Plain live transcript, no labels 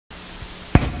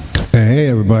say, hey,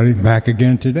 everybody, back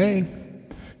again today.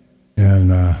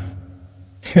 And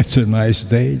it's a nice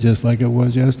day, just like it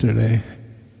was yesterday.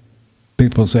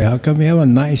 People say, how come you have a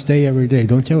nice day every day?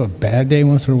 Don't you have a bad day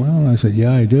once in a while? And I said,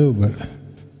 yeah, I do. But,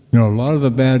 you know, a lot of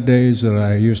the bad days that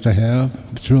I used to have,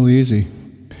 it's really easy.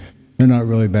 They're not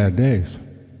really bad days.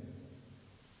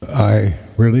 I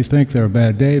really think they're a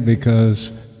bad day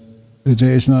because the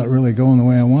day is not really going the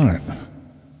way I want it.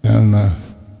 And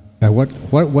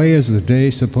what way is the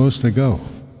day supposed to go?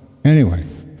 Anyway.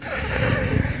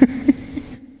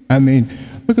 I mean,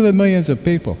 look at the millions of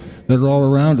people that are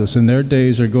all around us, and their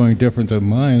days are going different than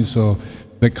mine, so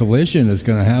the collision is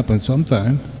going to happen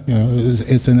sometime. You know,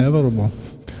 it's inevitable.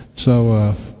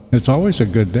 So it's always a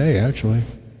good day, actually.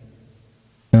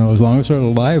 You know, as long as we're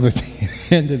alive at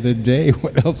the end of the day,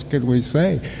 what else could we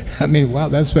say? I mean, wow,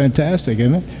 that's fantastic,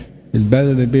 isn't it? It's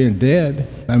better than being dead.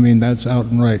 I mean, that's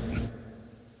outright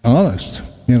honest,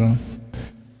 you know.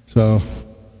 So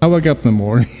I wake up in the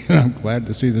morning, and I'm glad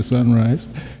to see the sunrise,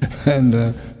 and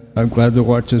I'm glad to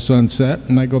watch the sunset,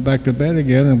 and I go back to bed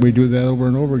again, and we do that over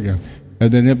and over again. And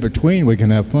then in between, we can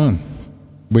have fun.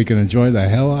 We can enjoy the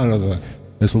hell out of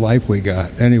this life we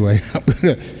got. Anyway, I'm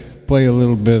going to play a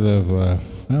little bit of, I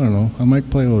don't know, I might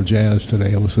play a little jazz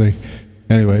today, we'll see.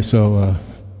 Anyway, so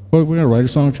we're going to write a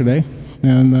song today,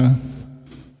 and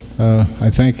I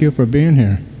thank you for being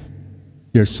here.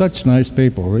 You're such nice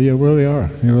people. You really are.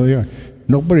 You really are.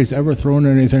 Nobody's ever thrown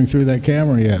anything through that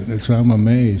camera yet, so I'm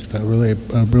amazed.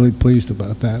 I'm really pleased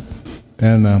about that.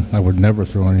 And I would never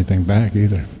throw anything back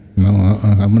either. No,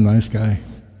 I'm a nice guy.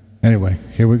 Anyway,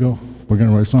 here we go. We're going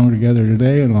to write a song together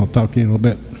today, and I'll talk to you in a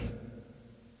little bit.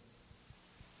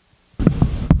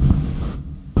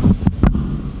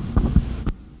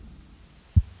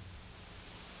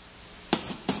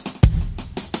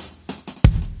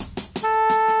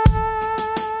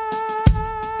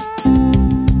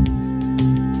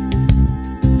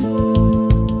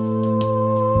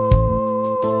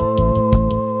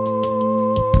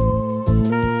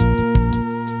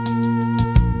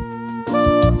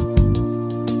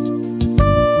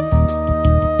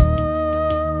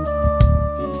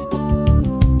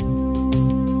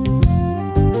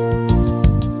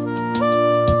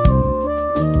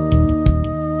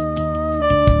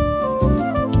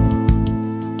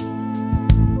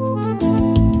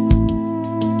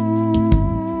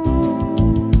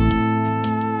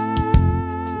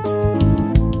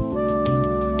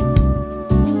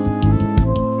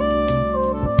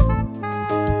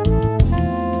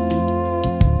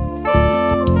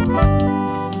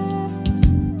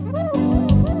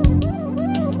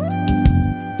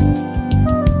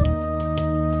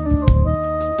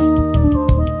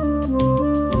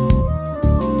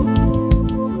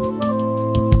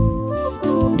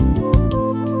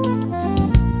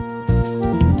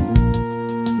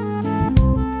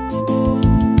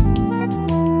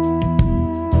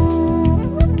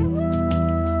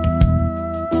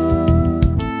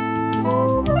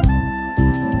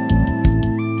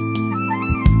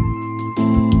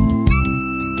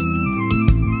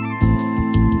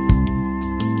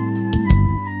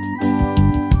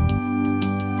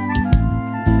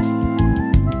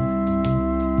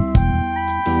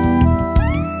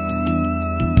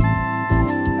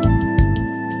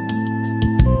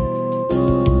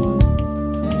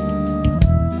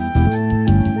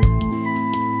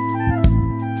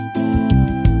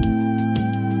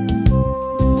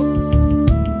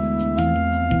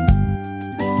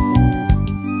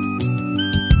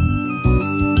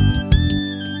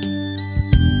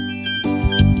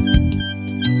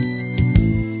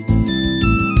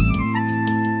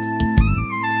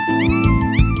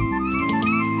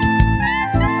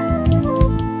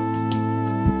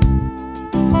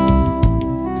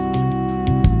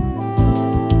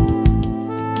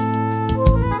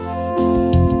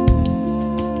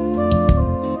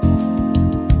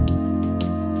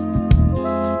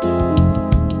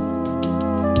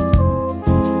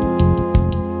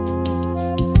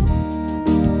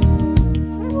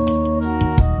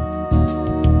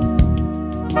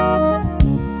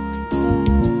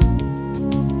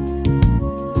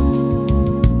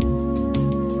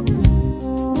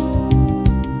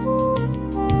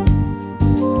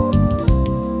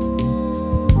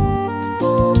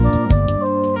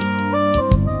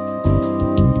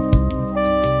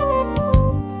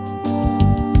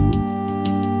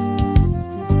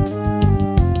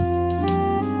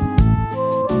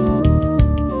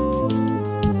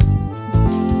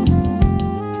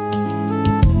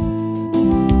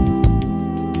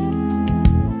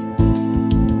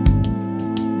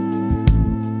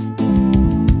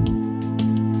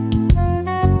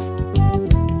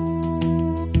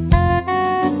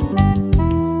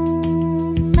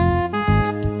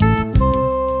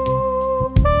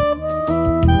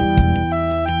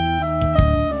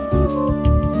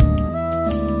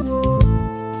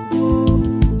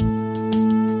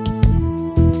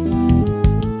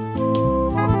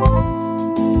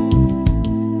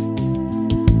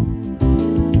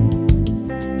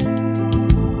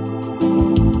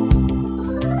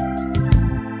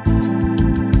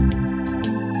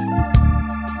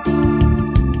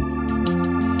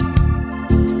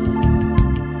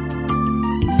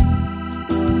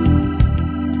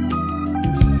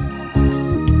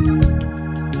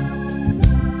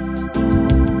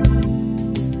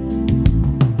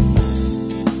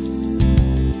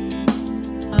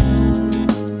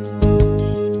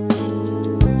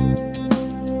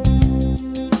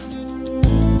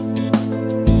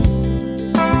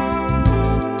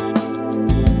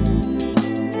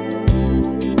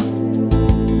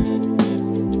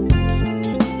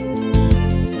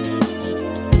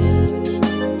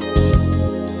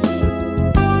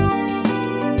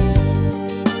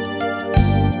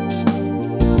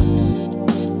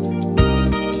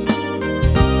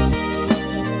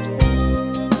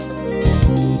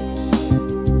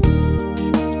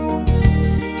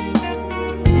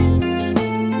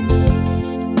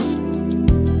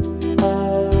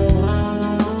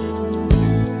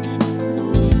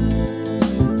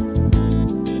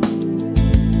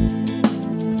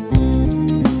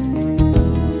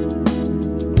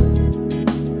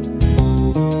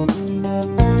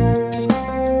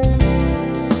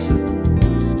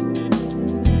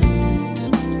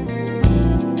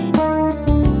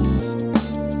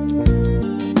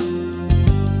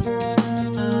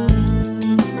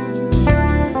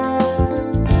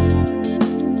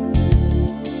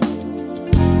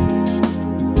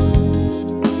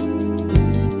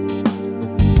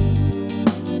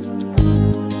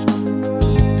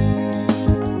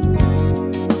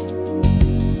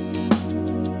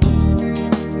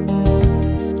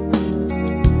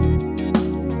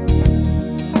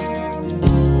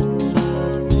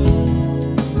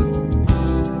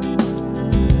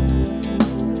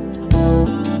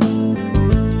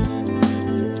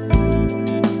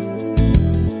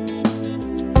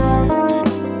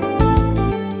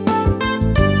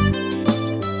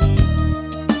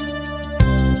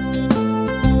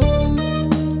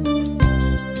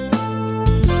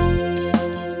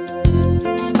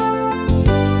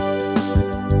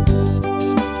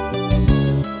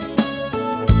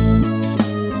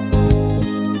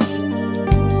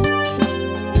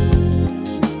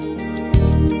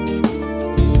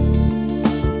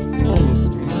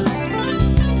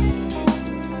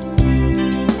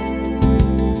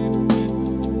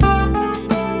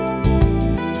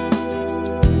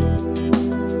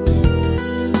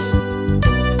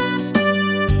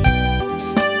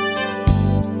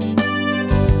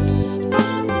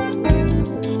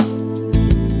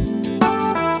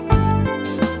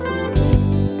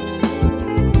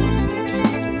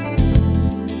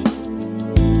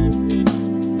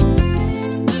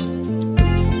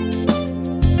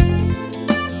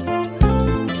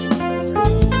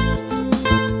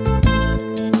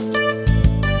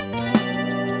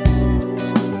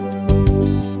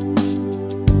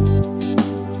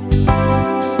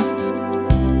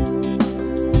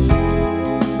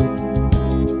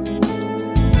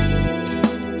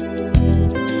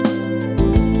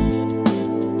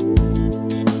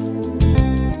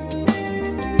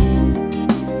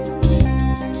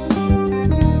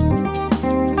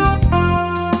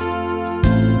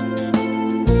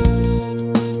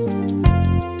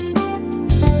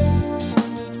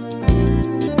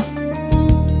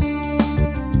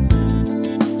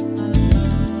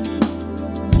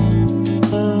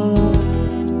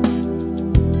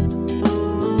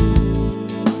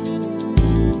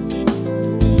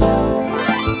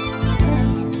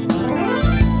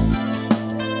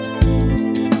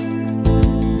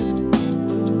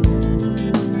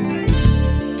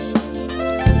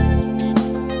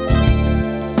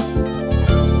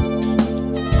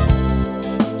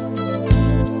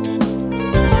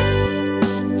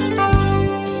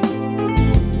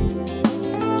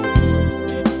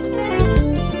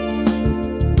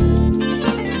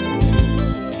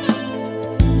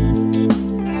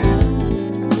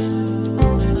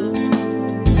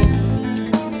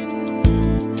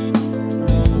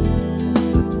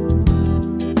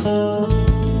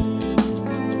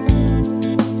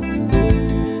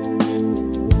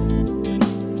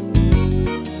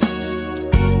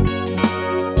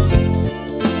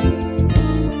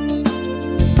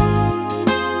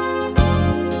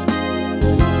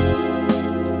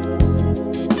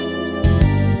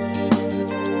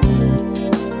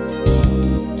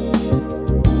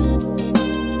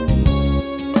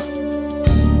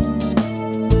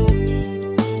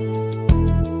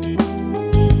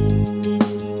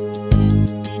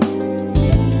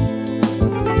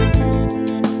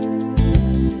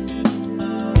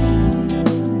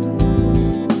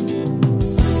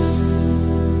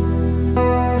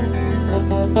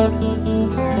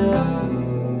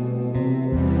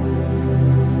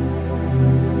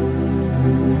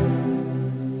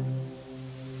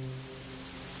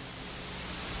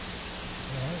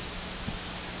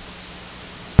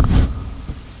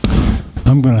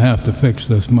 I'm going to have to fix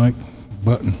this mic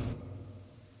button.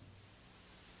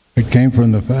 It came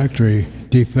from the factory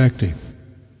defective.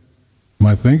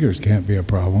 My fingers can't be a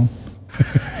problem.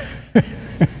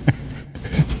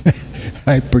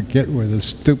 I forget where the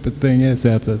stupid thing is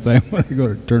half the time when I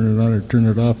go to turn it on or turn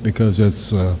it off, because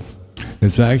it's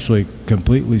actually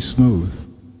completely smooth.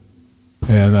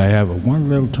 And I have one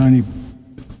little tiny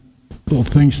little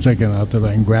thing sticking out that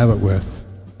I can grab it with.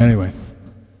 Anyway,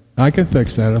 I can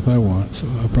fix that if I want, so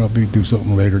I'll probably do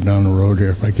something later down the road here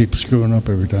if I keep screwing up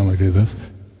every time I do this.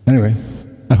 Anyway,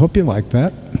 I hope you like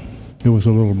that. It was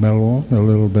a little mellow, a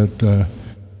little bit,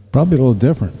 probably a little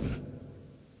different.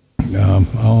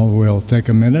 We'll take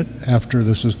a minute after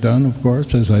this is done, of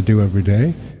course, as I do every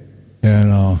day,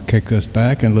 and I'll kick this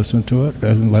back and listen to it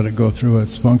and let it go through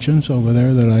its functions over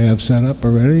there that I have set up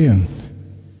already. And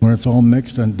when it's all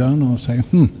mixed and done, I'll say,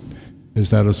 is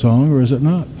that a song or is it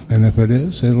not? And if it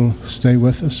is, it'll stay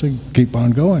with us and keep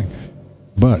on going.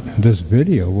 But this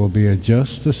video will be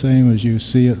just the same as you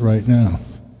see it right now.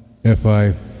 If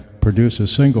I produce a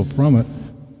single from it,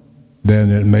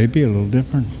 then it may be a little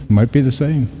different. It might be the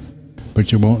same,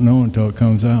 but you won't know until it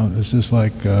comes out. It's just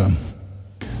like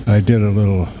I did a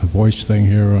little voice thing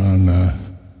here on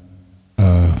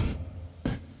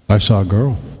I Saw a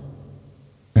Girl,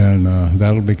 and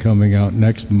that'll be coming out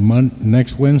next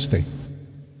Wednesday.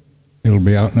 It'll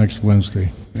be out next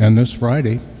Wednesday. And this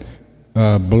Friday,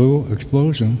 Blue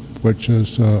Explosion, which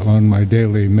is on my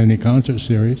daily mini concert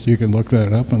series. You can look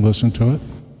that up and listen to it.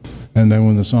 And then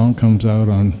when the song comes out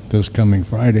on this coming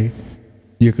Friday,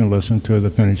 you can listen to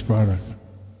the finished product.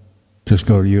 Just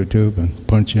go to YouTube and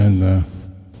punch in,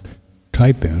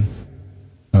 type in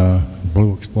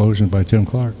Blue Explosion by Tim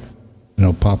Clark, and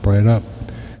it'll pop right up.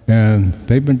 And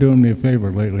they've been doing me a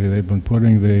favor lately. They've been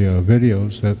putting the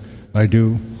videos that I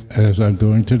do, as I'm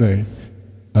doing today,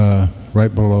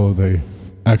 right below the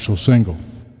actual single.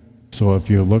 So if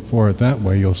you look for it that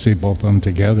way, you'll see both of them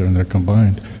together and they're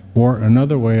combined. Or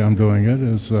another way I'm doing it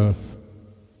is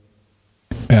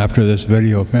after this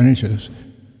video finishes,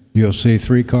 you'll see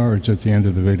 3 cards at the end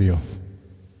of the video.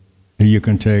 You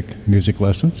can take music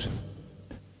lessons.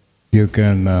 You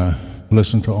can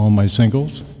listen to all my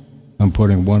singles. I'm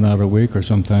putting 1 out a week, or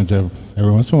sometimes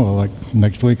every once in a while, like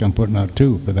next week, I'm putting out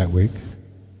 2 for that week.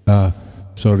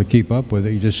 So to keep up with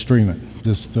it, you just stream it.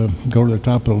 Just go to the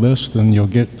top of the list and you'll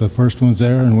get the first ones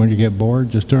there, and when you get bored,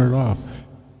 just turn it off.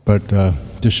 But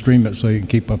just stream it so you can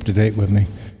keep up to date with me.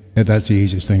 And that's the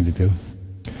easiest thing to do.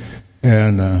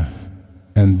 And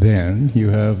then you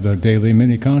have the daily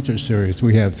mini concert series.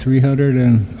 We have 300,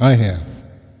 and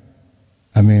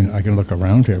I mean, I can look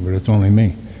around here, but it's only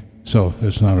me. So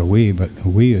it's not a we, but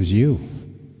we is you.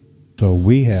 So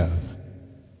we have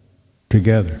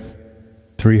together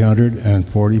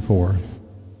 344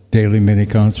 daily mini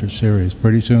concert series.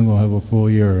 Pretty soon we'll have a full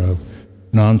year of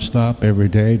nonstop every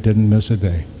day, didn't miss a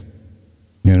day.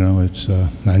 You know, it's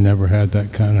I never had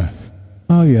that kind of,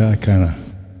 oh yeah, I kind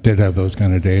of did have those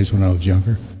kind of days when I was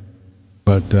younger.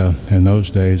 But in those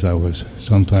days I was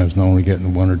sometimes only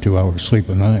getting 1 or 2 hours sleep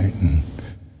a night,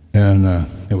 and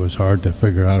it was hard to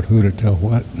figure out who to tell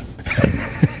what.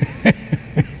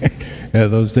 Yeah,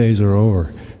 those days are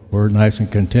over. We're nice and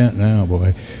content now,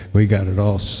 boy. We got it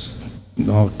all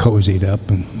cozied up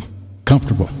and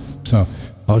comfortable. So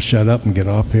I'll shut up and get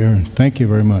off here. And thank you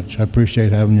very much. I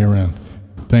appreciate having you around.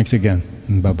 Thanks again,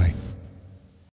 and bye-bye.